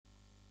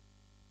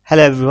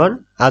Hello everyone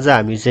आज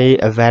हामी चाहिँ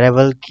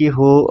भेरिएबल के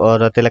हो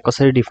र त्यसलाई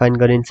कसरी डिफाइन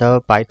गरिन्छ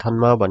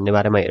पाइथनमा भन्ने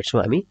बारेमा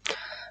हेर्छौँ हामी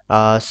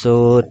सो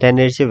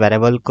त्यहाँनिर चाहिँ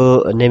भेरिएबलको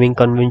नेमिङ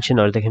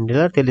कन्भेन्सनहरुदेखि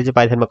लिएर त्यसले चाहिँ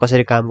पाइथनमा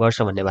कसरी काम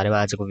गर्छ भन्ने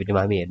बारेमा आजको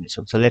भिडियोमा हामी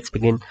हेर्नेछौँ so let's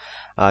begin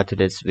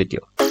today's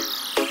video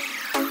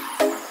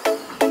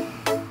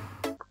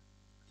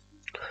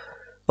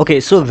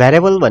okay so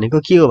variable भनेको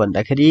के हो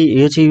भन्दाखेरि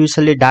यो चाहिँ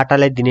युजुअली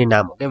डाटालाई दिने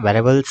नाम हो के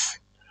variables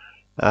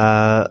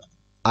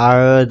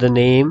are the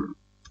name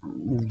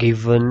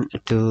given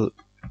to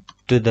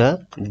the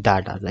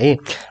data है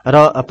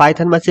र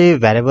पाइथनमा चाहिँ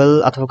भेरिएबल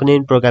अथवा कुनै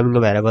प्रोग्रामिङको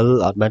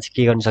भेरिएबलहरुमा चाहिँ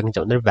के गर्न सकिन्छ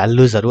भन्दा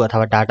भ्यालुजहरु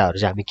अथवा डाटाहरु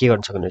चाहिँ हामी के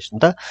गर्न सक्ने रहेछौं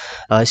त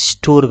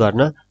स्टोर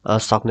गर्न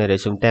सक्ने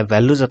रहेछौं त्यहाँ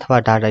भ्यालुज अथवा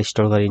डाटा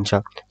स्टोर गरिन्छ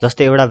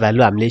जस्तै एउटा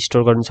भ्यालु हामीले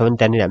स्टोर गर्नु छ भने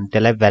त्यहाँनिर हामी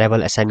त्यसलाई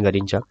भेरिएबल असाइन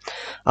गरिन्छ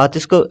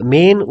त्यसको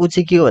मेन उ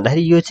चाहिँ के हो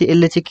भन्दाखेरि यो चाहिँ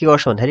यसले चाहिँ के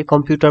गर्छ भन्दाखेरि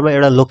कम्प्युटरमा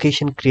एउटा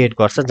लोकेसन क्रिएट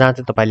गर्छ जहाँ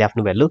चाहिँ तपाईले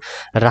आफ्नो भ्यालु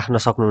राख्न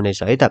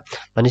सक्नुहुनेछ है त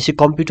भनेपछि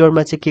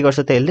कम्प्युटरमा चाहिँ के गर्छ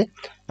त यसले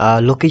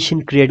लोकेसन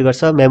क्रिएट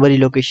गर्छ मेमोरी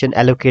लोकेसन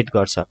एलोकेट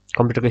गर्छ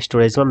कम्प्युटरको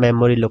स्टोरेजमा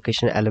मेमोरी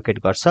लोकेसन एलोकेट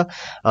गर्छ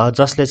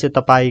जसले चाहिँ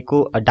तपाईको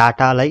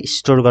डाटालाई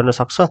स्टोर गर्न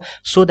सक्छ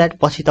सो दैट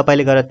पछि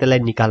तपाईले गएर त्यसलाई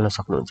निकाल्न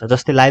सक्नुहुन्छ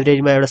जस्तै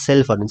लाइब्रेरीमा एउटा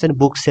सेल्फहरु हुन्छ नि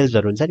बुक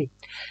सेल्फहरु हुन्छ नि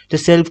त्यो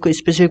सेल्फको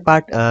स्पेसिफिक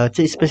पार्ट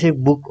चाहिँ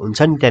स्पेसिफिक बुक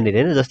हुन्छ नि त्यहाँनिर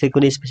हैन जस्तै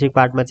कुनै स्पेसिफिक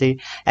पार्टमा चाहिँ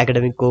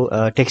एकाडेमिकको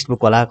टेक्स्ट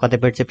बुक होला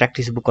कतैपटि चाहिँ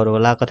प्र्याक्टिस बुकहरु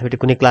होला कतैपटि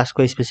कुनै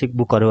क्लासको स्पेसिफिक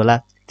बुकहरु होला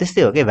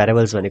त्यस्तै हो के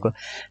भेरिएबल्स भनेको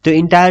त्यो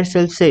इन्टायर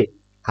सेल्फ चाहिँ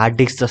हार्ड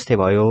डिस्क जस्तै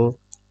भयो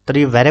तर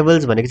यो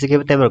भेरिएबल्स भनेको चाहिँ के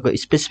हो त्यहाँको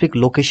स्पेसिफिक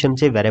लोकेसन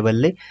चाहिँ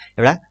भेरिएबलले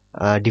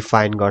एउटा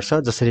डिफाइन गर्छ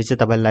जसरी चाहिँ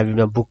तपाईले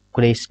लाइब्रेरीमा बुक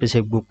कुनै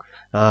स्पेसिफिक बुक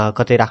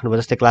कतै राख्नुभयो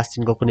जस्तै क्लास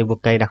 3 को कुनै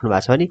बुक कहीँ राख्नु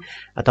भएको छ भने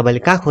तपाईले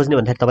कहाँ खोज्ने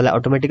भन्दाखेरि तपाईलाई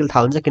अटोमेटिकली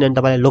थाहा हुन्छ किनभने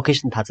तपाईलाई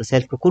लोकेसन थाहा छ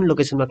सेल्फको कुन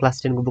लोकेसनमा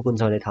क्लास 10 को बुक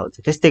हुन्छ भन्ने थाहा हुन्छ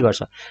त्यस्तै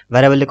गर्छ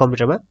भेरिएबलले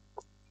कम्प्युटरमा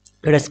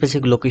एउटा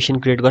स्पेसिफिक लोकेसन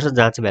क्रिएट गर्छ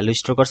जहाँ चाहिँ भ्यालु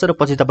स्टोर गर्छ र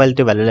पछि तपाईले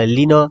त्यो भ्यालुलाई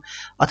लिन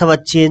अथवा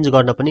चेन्ज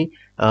गर्न पनि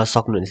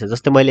सक्नुहुनेछ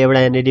जस्तै मैले एउटा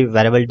यहाँनेरि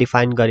भेरिएबल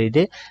डिफाइन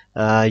गरिदिए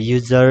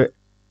युजर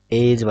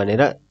एज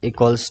भनेर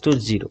इक्वल्स टु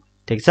 0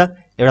 ठीक छ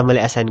एउटा मैले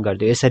असाइन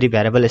गर्दिए यसरी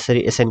भेरिएबल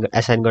यसरी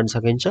असाइन गर्न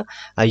सकिन्छ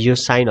यो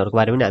साइनहरुको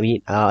बारेमा पनि हामी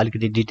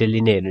अलिकति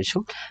डिटेलली नै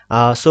हेर्नेछौं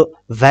सो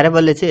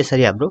भेरिएबलले चाहिँ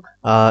यसरी हाम्रो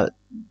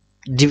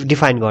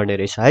डिफाइन गर्ने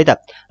रहेछ है त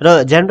र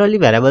जनरली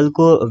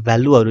भेरिएबलको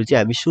भ्यालुहरु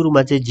चाहिँ हामी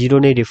सुरुमा चाहिँ 0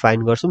 नै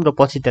डिफाइन गर्छौं र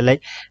पछि त्यसलाई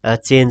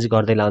चेन्ज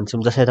गर्दै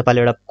लान्छौं जस्तै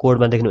तपाईले एउटा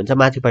कोडमा देख्नुहुन्छ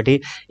माथिपटि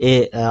ए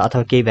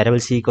अथवा केही भेरिएबल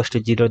c इक्वल्स टु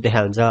 0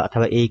 देखाएको हुन्छ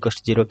अथवा a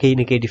इक्वल्स टु 0 केही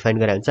न केही डिफाइन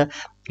गरे हुन्छ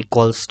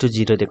इक्वल्स टु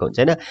 0 दिएको हुन्छ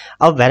हैन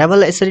अब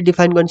भेरिएबललाई यसरी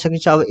डिफाइन गर्न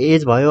सकिन्छ अब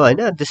एज भयो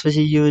हैन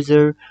त्यसपछि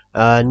युजर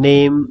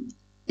नेम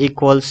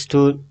इक्वल्स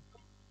टु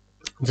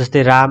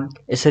जस्तै राम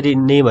यसरी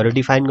नेमहरु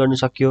डिफाइन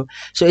गर्न सकियो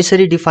सो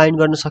यसरी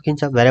डिफाइन गर्न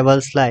सकिन्छ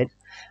भेरिएबल्सलाई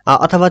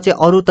अथवा चाहिँ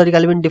अरु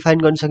तरिकाले पनि डिफाइन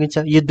गर्न सकिन्छ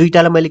यो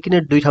दुईटालाई मैले किन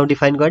दुई ठाउँ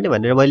डिफाइन गर्ने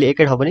भनेर मैले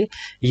एकै ठाउँ पनि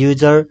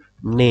युजर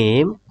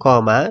नेम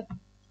कमा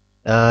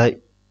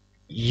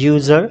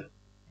युजर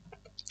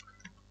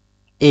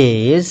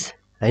एज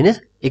हैन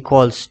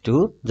इक्वल्स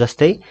टु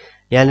जस्तै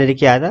यहाँनेरि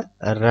के आयो त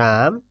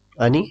राम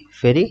अनि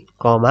फेरि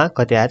कमा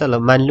कति आयो त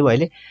ल मान्नु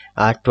अहिले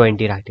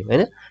 20 राख्दियौ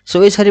हैन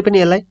सो यसरी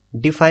पनि यसलाई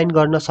डिफाइन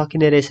गर्न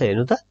सकिने रहेछ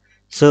हेर्नु त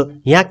सो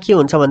यहाँ के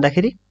हुन्छ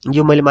भन्दाखेरि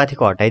यो मैले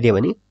माथिको हटाइदिए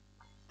भने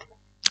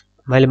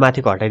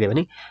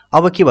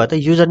अब के भयो त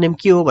युजर नेम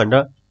के हो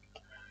भनेर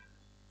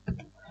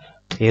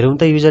हेरौं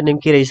त युजर नेम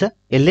के रहेछ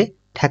यसले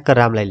ठ्याक्क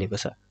रामलाई लिएको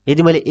छ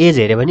यदि मैले एज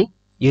हेरे भने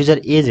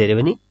युजर एज हेरे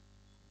भने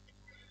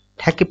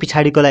ठ्याक्कै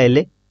पिछाडीकोलाई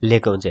यसले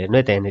लिएको हुन्छ हेर्नु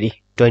है त्यहाँनेरि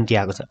 20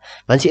 आएको छ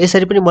भनेपछि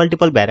यसरी पनि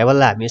मल्टिपल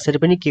भेरिएबललाई हामी यसरी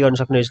पनि के गर्न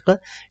सक्ने रहेछ त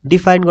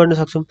डिफाइन गर्न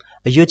सक्छौं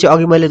यो चाहिँ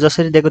अघि मैले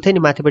जसरी दिएको थिए नि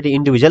माथिपटि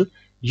इन्डिभिजुअल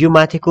यो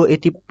माथिको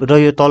यति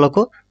र यो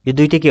तलको यो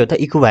दुईटै के हो त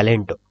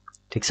इक्विभ्यालेन्ट हो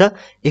ठीक छ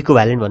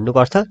इक्विभ्यालेन्ट भन्नुको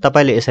अर्थ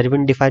तपाईले यसरी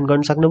पनि डिफाइन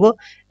गर्न सक्नुभयो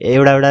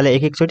एउटाले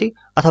एक चोटी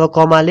अथवा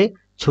कमाले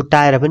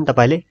छुट्टाएर पनि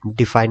तपाईले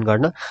डिफाइन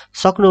गर्न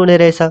सक्नुहुने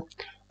रहेछ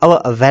अब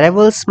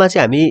भेरिएबल्समा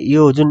चाहिँ हामी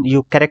यो जुन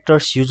यो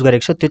क्यारेक्टर्स युज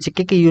गरेको छ त्यो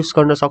चाहिँ के युज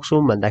गर्न सक्छौं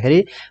भन्दाखेरि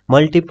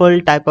मल्टिपल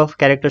टाइप अफ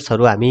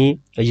क्यारेक्टर्सहरु हामी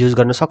युज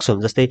गर्न सक्छौं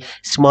जस्तै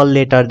स्मल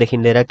लेटर देखि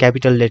लिएर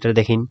क्यापिटल लेटर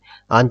देखि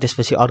अनि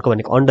त्यसपछि अर्को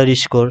भनेको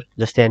अन्डरस्कोर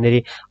जस्तै यहाँनेरि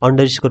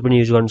अन्डरस्कोर पनि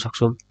युज गर्न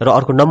सक्छौं र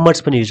अर्को नम्बर्स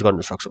पनि युज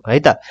गर्न सक्छौं है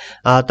त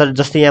तर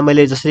जस्तै यहाँ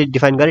मैले जसरी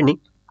डिफाइन गरे नि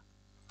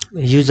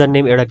युजर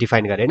नेम एउटा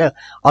डिफाइन गरे हैन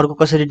अर्को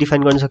कसरी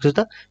डिफाइन गर्न सक्छु त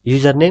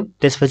युजर नेम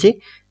त्यसपछि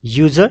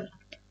युजर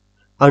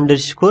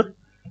अन्डरस्कोर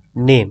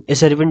नेम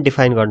यसरी पनि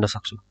डिफाइन गर्न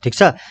सक्छु ठीक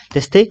छ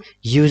त्यस्तै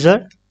युजर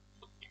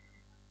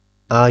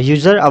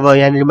अब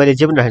यहाँनिर मैले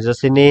जे पनि राखेँ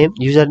जस्तै नेम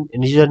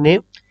युजर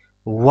नेम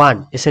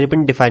 1 यसरी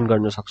पनि डिफाइन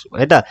गर्न सक्छु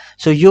है त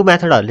सो यो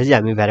मेथडहरुले चाहिँ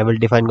हामी भेरिएबल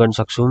डिफाइन गर्न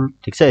सक्छौं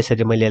ठीक छ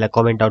यसरी मैले यसलाई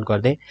कमेन्ट आउट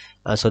गर्दै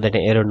सो दैट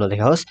एरर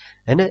नदेखाओस्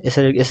हैन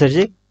यसरी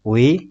चाहिँ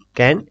वी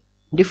क्यान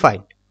डिफाइन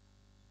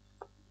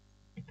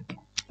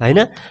हैन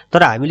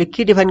तर हामीले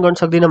के डिफाइन गर्न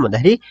सक्दैनौं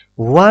भन्दाखेरि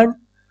one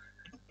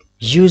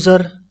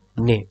user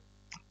name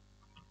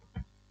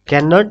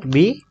cannot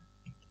be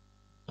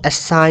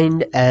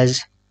assigned as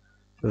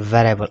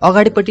variable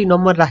अगाडिपटि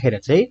number राखेर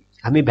चाहिँ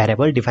हामी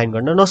भेरिएबल डिफाइन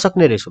गर्न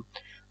नसक्ने रहेछौं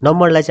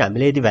नम्बरलाई चाहिँ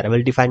हामीले यदि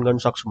भेरिएबल डिफाइन गर्न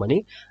सक्छौं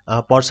भने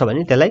पर्छ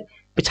भने त्यसलाई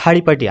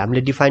पछाडीपटि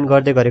हामीले डिफाइन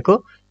गर्दै गरेको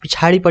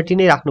पछाडीपटि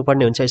नै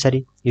राख्नुपर्ने हुन्छ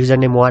यसरी युजर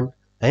नेम 1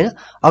 हैन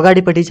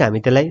अगाडिपट्टि चाहिँ हामी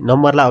त्यसलाई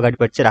नम्बरलाई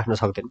अगाडिपट्टि चाहिँ राख्न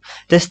सक्दैनौँ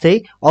त्यस्तै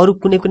अरु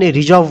कुनै कुनै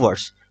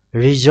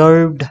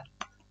रिजर्भड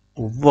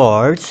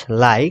वर्ड्स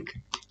लाइक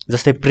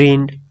जस्तै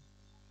प्रिन्ट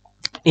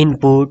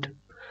इनपुट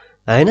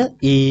हैन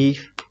इफ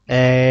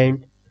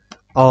एन्ड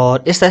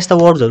यस्ता यस्ता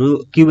वर्ड्सहरु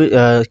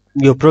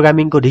यो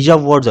प्रोग्रामिङको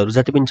रिजर्भ वर्ड्सहरु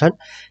जति पनि छन्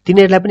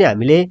तिनीहरुलाई पनि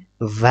हामीले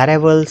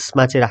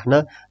भ्यारिएबल्समा चाहिँ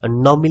राख्न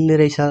नमिल्ने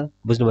रहेछ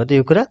बुझ्नुभयो त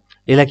यो कुरा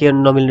यसलाई के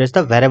गर्न नमिल्ने रहेछ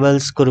त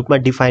भ्यारिएबल्सको रूपमा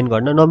डिफाइन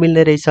गर्न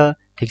नमिल्ने रहेछ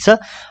ठीक छ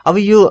अब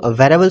यो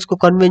भ्यारिएबल्सको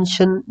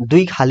कन्भेन्सन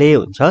दुई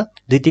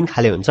तीन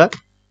खाले हुन्छ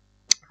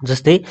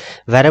जस्तै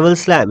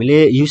भ्यारिएबल्सलाई हामीले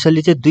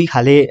युजुअली चाहिँ दुई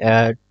खाले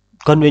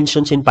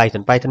कन्भेन्सन्स इन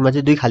पाइथनमा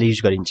चाहिँ दुई खाले युज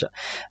गरिन्छ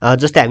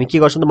जस्तै हामी के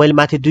गर्छौं त मैले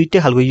माथि दुईटै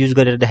खालको युज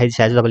गरेर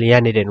देखाइदिएको छु तपाईले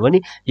यहाँनिर हेर्नु भने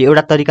यो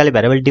एउटा तरिकाले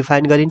भ्यारिएबल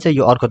डिफाइन गरिन्छ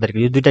यो अर्को तरिका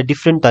यो दुईटा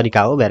डिफरेन्ट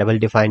तरिका हो भ्यारिएबल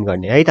डिफाइन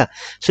गर्ने है त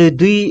सो यो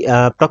दुई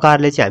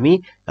प्रकारले चाहिँ हामी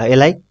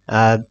यसलाई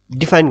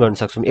डिफाइन गर्न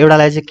सक्छौं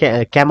एउटालाई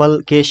चाहिँ क्यामल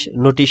केस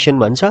नोटेसन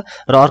भन्छ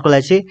र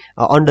अर्कोलाई चाहिँ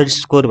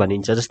अन्डरस्कोर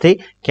भनिन्छ जस्तै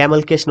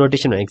क्यामल केस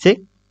नोटेसन भनेको चाहिँ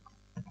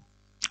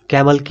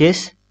क्यामल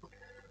केस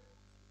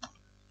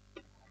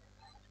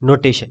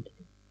नोटेसन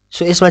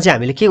सो यसमा चाहिँ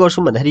हामीले के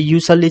गर्छौं भन्दाखेरि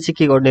युजरले चाहिँ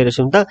के गर्ने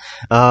रहेछौं त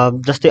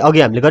जस्तै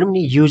अघि हामीले गर्यौं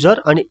नि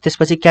युजर अनि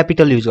त्यसपछि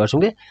क्यापिटल युज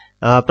गर्छौं के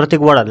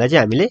प्रत्येक वर्डहरुलाई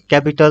चाहिँ हामीले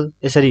क्यापिटल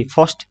यसरी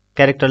फर्स्ट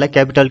क्यारेक्टरलाई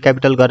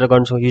क्यापिटल गरेर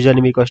गर्छौं युजर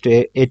नेम इक्वल्स टु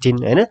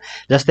 18 हैन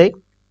जस्तै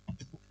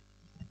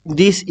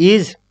this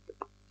is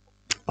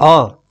a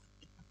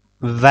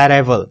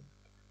variable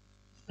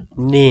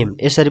name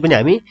यसरी पनि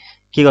हामी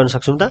के गर्न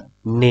सक्छौं त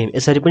नेम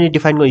यसरी पनि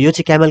डिफाइन गर्नु यो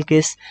चाहिँ क्यामल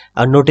केस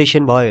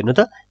नोटेसन भयो हेर्नु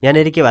त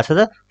यहाँनेरि के भएको छ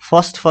त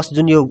फर्स्ट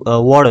जुन यो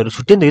वर्डहरु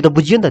छुट्यो नि त यो त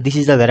बुझियो नि त दिस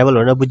इज द भ्यारिएबल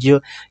भनेर बुझियो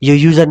यो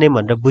युजर नेम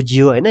भनेर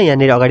बुझियो हैन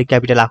यहाँनेरि अगाडि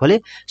क्यापिटल आकोले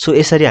सो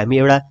यसरी हामी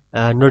एउटा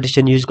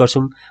नोटेसन युज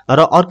गर्छौं र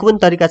अर्को पनि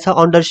तरिका छ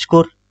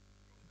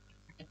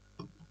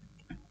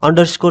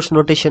अन्डरस्कोर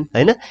नोटेसन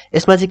हैन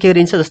यसमा चाहिँ के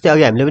गरिन्छ जस्तै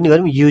अघि हामीले पनि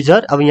गर्यौं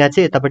युजर अब यहाँ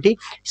चाहिँ यतापट्टि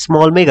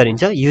स्मलमै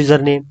गरिन्छ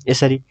युजर नेम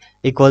यसरी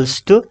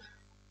इक्वल्स टु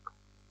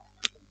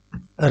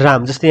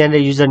राम जस्तै यहाँ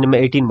युजर नेममा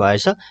 18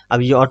 भएछ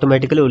अब यो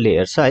अटोमेटिकली उले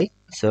हेर्छ है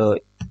सो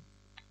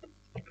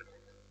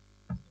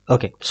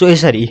ओके सो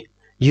यसरी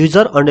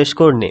युजर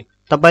अन्डरस्कोर नेम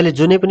तपाईले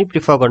जुनै पनि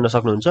प्रिफर गर्न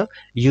सक्नुहुन्छ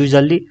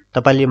युजली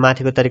तपाईले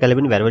माथिको तरिकाले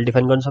पनि भ्यारिएबल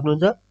डिफाइन गर्न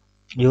सक्नुहुन्छ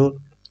यो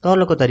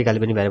तलको तरिकाले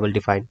पनि भ्यारिएबल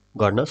डिफाइन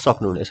गर्न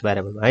सक्नुहुनेछ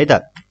भ्यारिएबलमा है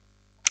त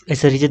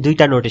यसरी चाहिँ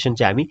दुईटा नोटेसन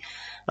चाहिँ हामी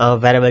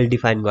भ्यारिएबल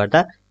डिफाइन गर्दा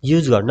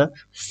युज गर्न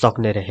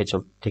सक्ने रहेछौं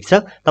ठीक छ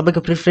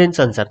तपाईको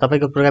प्रेफरेन्स अनुसार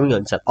तपाईको प्रोग्रामिङ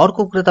अनुसार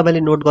अर्को कुरा तपाईले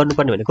नोट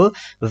गर्नुपर्ने भनेको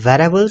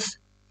भ्यारिएबल्स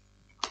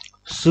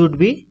should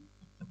be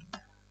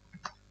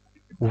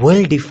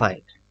well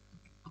defined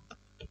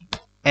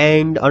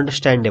and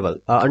understandable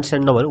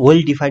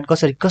well defined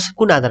कसरी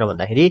कुन आधारमा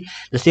भन्दाखेरि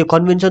जस्तै यो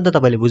कन्भेन्सन त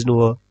तपाईले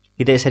बुझ्नुभयो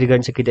कि त यसरी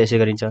गरिन्छ कि त यसरी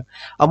गरिन्छ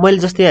अब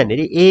मैले जस्तै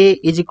यहाँनेरि a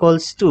is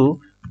equals to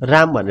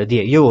Ram भनेर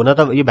दिए यो हुन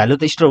त यो भ्यालु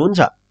त स्टोर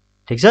हुन्छ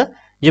ठीक छ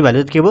यो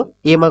भ्यालु त के भयो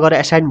a मा गएर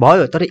असाइन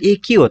भयो तर a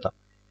के हो त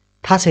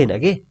थाहा छैन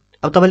के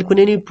अब तपाईले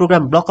कुनै नि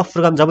प्रोग्राम ब्लक अफ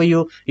प्रोग्राम जब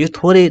यो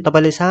थोरै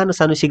तपाईले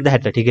सानो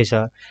सिक्दाखेरि त ठिकै छ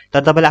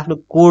तर तपाईले आफ्नो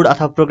कोड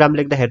अथवा प्रोग्राम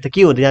लेख्दाखेरि त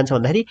के हुँदै जान्छ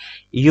भन्दाखेरि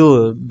यो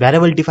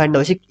भ्यारिएबल डिफाइन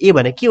नभएपछि a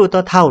भने के हो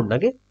त थाहा हुन्न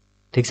के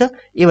ठीक छ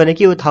ए भने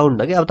के हो थाहा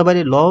हुन्न के अब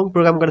तपाईले लङ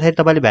प्रोग्राम गर्दाखेरि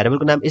तपाईले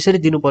भ्यारिएबलको नाम यसरी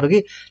दिनु पर्यो कि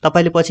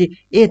तपाईले पछि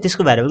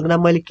त्यसको भ्यारिएबलको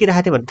नाम मैले के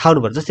राखेथे भन्ने थाहा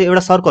हुनु पर्छ जस्तै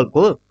एउटा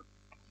सर्कलको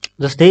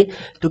जस्तै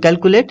टु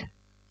क्याल्कुलेट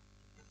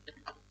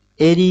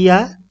एरिया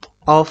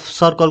अफ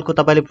सर्कलको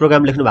तपाईले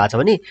प्रोग्राम लेख्नु भएको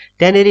छ भने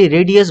त्यहाँनेरि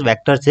रेडियस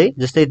भेक्टर चाहिँ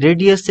जस्तै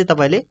रेडियस चाहिँ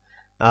तपाईले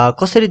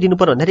कसरी दिनु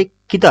पर्यो भन्दाखेरि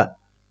कि त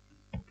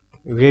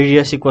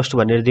रेडियस इक्वल्स टु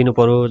भनेर दिनु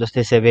पर्यो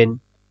जस्तै 7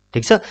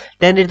 ठीक छ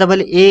त्यहाँनेरि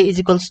तपाईले a इज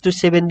इक्वल्स टु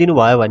 7 दिनु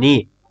भयो भने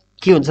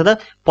के हुन्छ त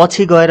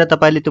पछि गएर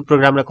तपाईले त्यो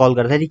प्रोग्रामलाई कल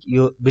गर्दाखेरि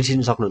यो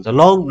बिर्सिन सक्नुहुन्छ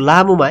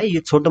लामोमा है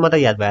यो छोटोमा त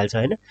याद भइहाल्छ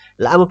हैन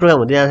लामो प्रोग्राम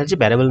हुँदै जाँदाखेरि चाहिँ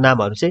भ्यारिएबल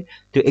नामहरु चाहिँ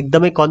त्यो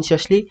एकदमै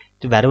कन्सियसली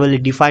त्यो भ्यारिएबलले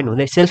डिफाइन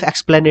हुँदै सेल्फ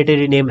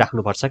एक्सप्लेनेटरी नेम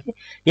राख्नु पर्छ कि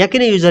यहाँ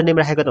किन युजर नेम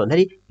राखेको त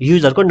भन्दाखेरि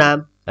युजरको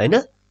नाम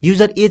हैन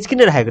युजर एज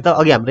किन राखेको त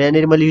अघि हाम्रो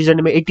यहाँनेरि मैले युजर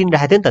नेममा 18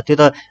 राखेथे नि त त्यो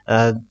त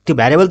त्यो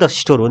भ्यारिएबल त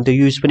स्टोर हुन्थ्यो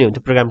युज पनि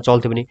हुन्थ्यो प्रोग्राम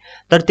चल्थ्यो पनि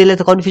तर त्यसले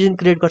त कन्फ्युजन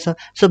क्रिएट गर्छ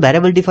सो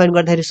भ्यारिएबल डिफाइन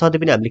गर्दाखेरि सधैँ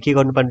पनि हामीले के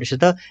गर्नुपर्ने रहेछ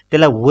त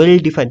त्यसलाई वेल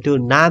डिफाइन त्यो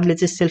नामले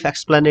चाहिँ सेल्फ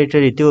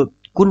एक्सप्लेनेटरी त्यो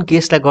कुन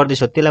केसलाई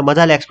गर्दैछ त्यसलाई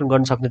मजाले एक्सप्लेन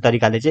गर्न सक्ने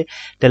तरिकाले चाहिँ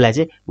त्यसलाई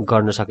चाहिँ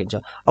गर्न सकिन्छ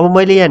अब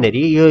मैले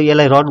यहाँनेरि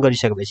यसलाई रन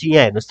गरिसकेपछि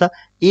यहाँ हेर्नुस् त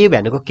ए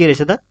भनेको के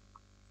रहेछ त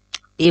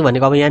ए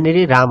भनेको अब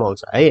यहाँनेरि राम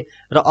आउँछ है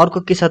र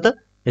अर्को के छ त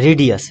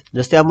रेडियस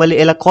जस्तै अब मैले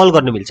यसलाई कल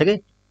गर्न मिल्छ के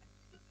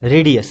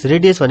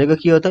रेडियस भनेको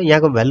के हो त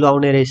यहाँको भ्यालु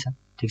आउने रहेछ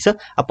ठीक छ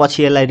अब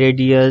पछि यसलाई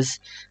रेडियस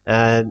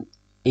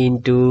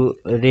इन्टु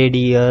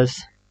रेडियस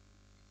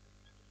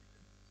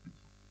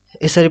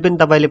यसरी पनि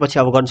तपाईले पछि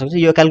अब गर्न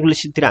सक्नुहुन्छ यो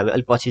क्याल्कुलेसनतिर हामी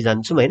अलि पछि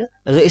जान्छौं हैन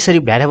यसरी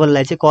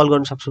भ्यारिएबललाई चाहिँ कल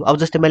गर्न सक्छौं अब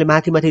जस्तै मैले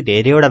माथि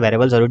धेरैवटा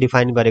भ्यारिएबल्सहरु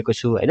डिफाइन गरेको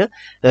छु हैन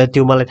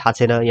त्यो मलाई थाहा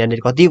छैन यहाँनेर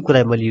कति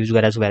कुरा मैले युज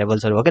गरेको छु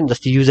भ्यारिएबल्सहरु हो के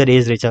जस्तै युजर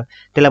एज रहेछ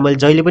त्यसलाई मैले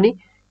जहिले पनि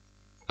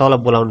तल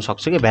बोलाउन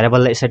सक्छु के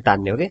भ्यारिएबललाई यसरी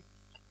तान्ने हो के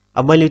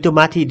अब मैले त्यो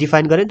माथि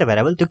डिफाइन गरेँ नि त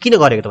भेरिएबल, त्यो किन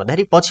गरेको त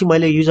भन्दाखेरि पछि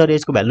मैले युजर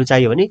एजको भ्यालु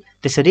चाहियो भने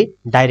त्यसरी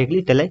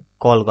डाइरेक्टली त्यसलाई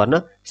कल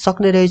गर्न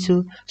सक्ने रहेछु।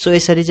 सो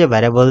यसरी चाहिँ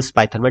भेरिएबल्स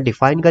पाइथनमा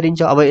डिफाइन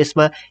गरिन्छ। अब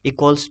यसमा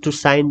इक्वल्स टु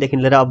साइनदेखि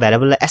लिएर अब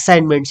भेरिएबललाई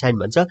असाइनमेन्ट साइन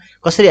भन्छ,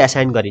 कसरी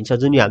असाइन गरिन्छ,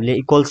 जुन यो हामीले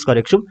इक्वल्स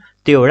गरेको छौँ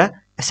त्यो एउटा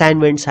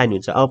असाइनमेन्ट साइन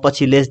हुन्छ। अब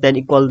पछि less than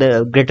equal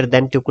greater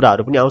than त्यो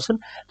कुराहरू पनि आउँछन्,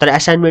 तर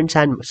असाइनमेन्ट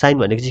साइन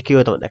भनेको चाहिँ के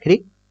हो त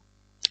भन्दाखेरि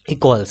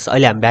इक्वल्स।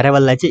 अहिले हामी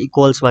भेरिएबललाई चाहिँ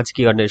इक्वल्समा चाहिँ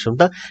के गर्ने रहेछौँ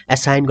त,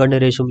 एसाइन गर्ने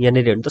रहेछौँ।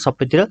 यहाँनिर हेर्नु त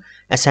सबैतिर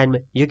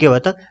एसाइनमेन्ट। यो के भयो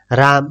त,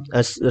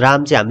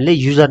 राम चाहिँ हामीले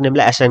युजर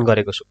नेमलाई एसाइन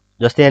गरेको छौँ।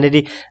 जस्तै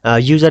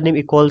यहाँनिर user name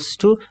equals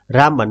to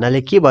Ram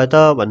भन्नाले के भयो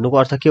त भन्नुको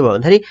अर्थ के भयो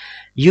भन्दाखेरि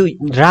यो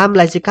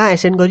रामलाई चाहिँ कहाँ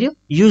एसाइन गरियो,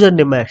 युजर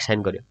नेममा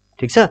एसाइन गरियो।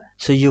 ठिक छ।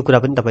 सो यो कुरा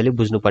पनि तपाईँले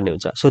बुझ्नुपर्ने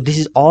हुन्छ। So this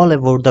is all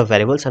about the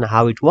variables and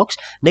how it works.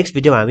 Next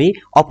भिडियोमा हामी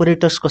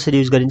अपरेटर्स कसरी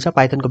युज गरिन्छ,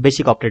 पाइथनको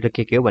बेसिक अपरेटर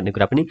के हो भन्ने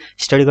कुरा पनि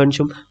स्टडी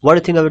गर्छौँ। What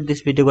do think about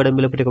this video? Go and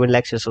below comment,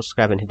 like, share,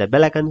 subscribe and hit the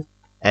bell icon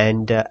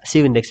and C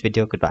you in next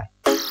video. Good by.